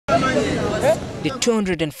The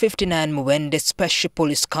 259 Mubende Special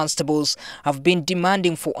Police Constables have been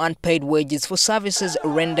demanding for unpaid wages for services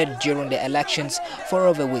rendered during the elections for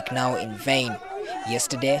over a week now in vain.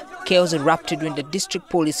 Yesterday, chaos erupted when the district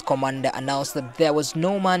police commander announced that there was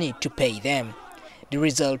no money to pay them. The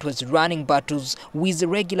result was running battles with the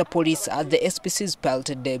regular police as the SPCs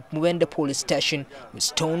pelted the Mubende police station with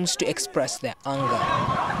stones to express their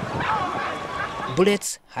anger.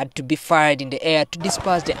 Bullets had to be fired in the air to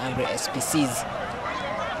disperse the angry SPCs.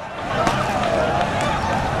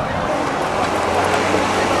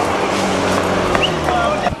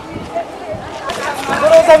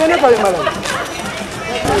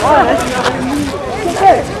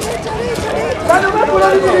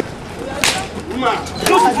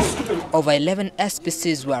 Over 11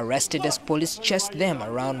 SPCs were arrested as police chased them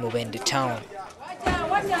around Mubende town.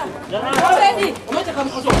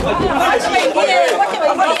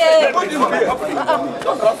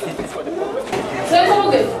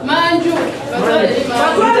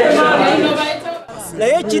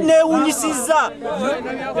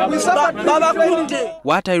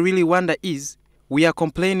 What I really wonder is, we are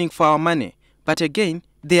complaining for our money, but again,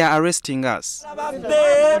 they are arresting us.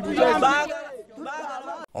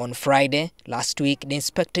 On Friday, last week, the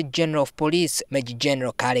Inspector General of Police, Major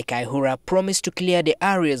General Kale Kaihura, promised to clear the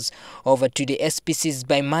arrears over to the SPCs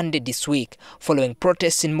by Monday this week, following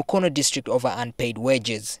protests in Mukono district over unpaid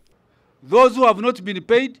wages. Those who have not been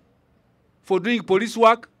paid for doing police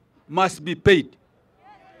work must be paid.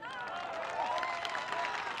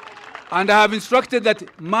 And I have instructed that this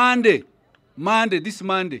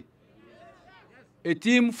Monday, a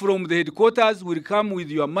team from the headquarters will come with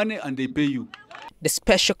your money and they pay you. The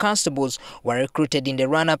special constables were recruited in the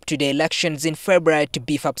run-up to the elections in February to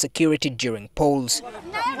beef up security during polls.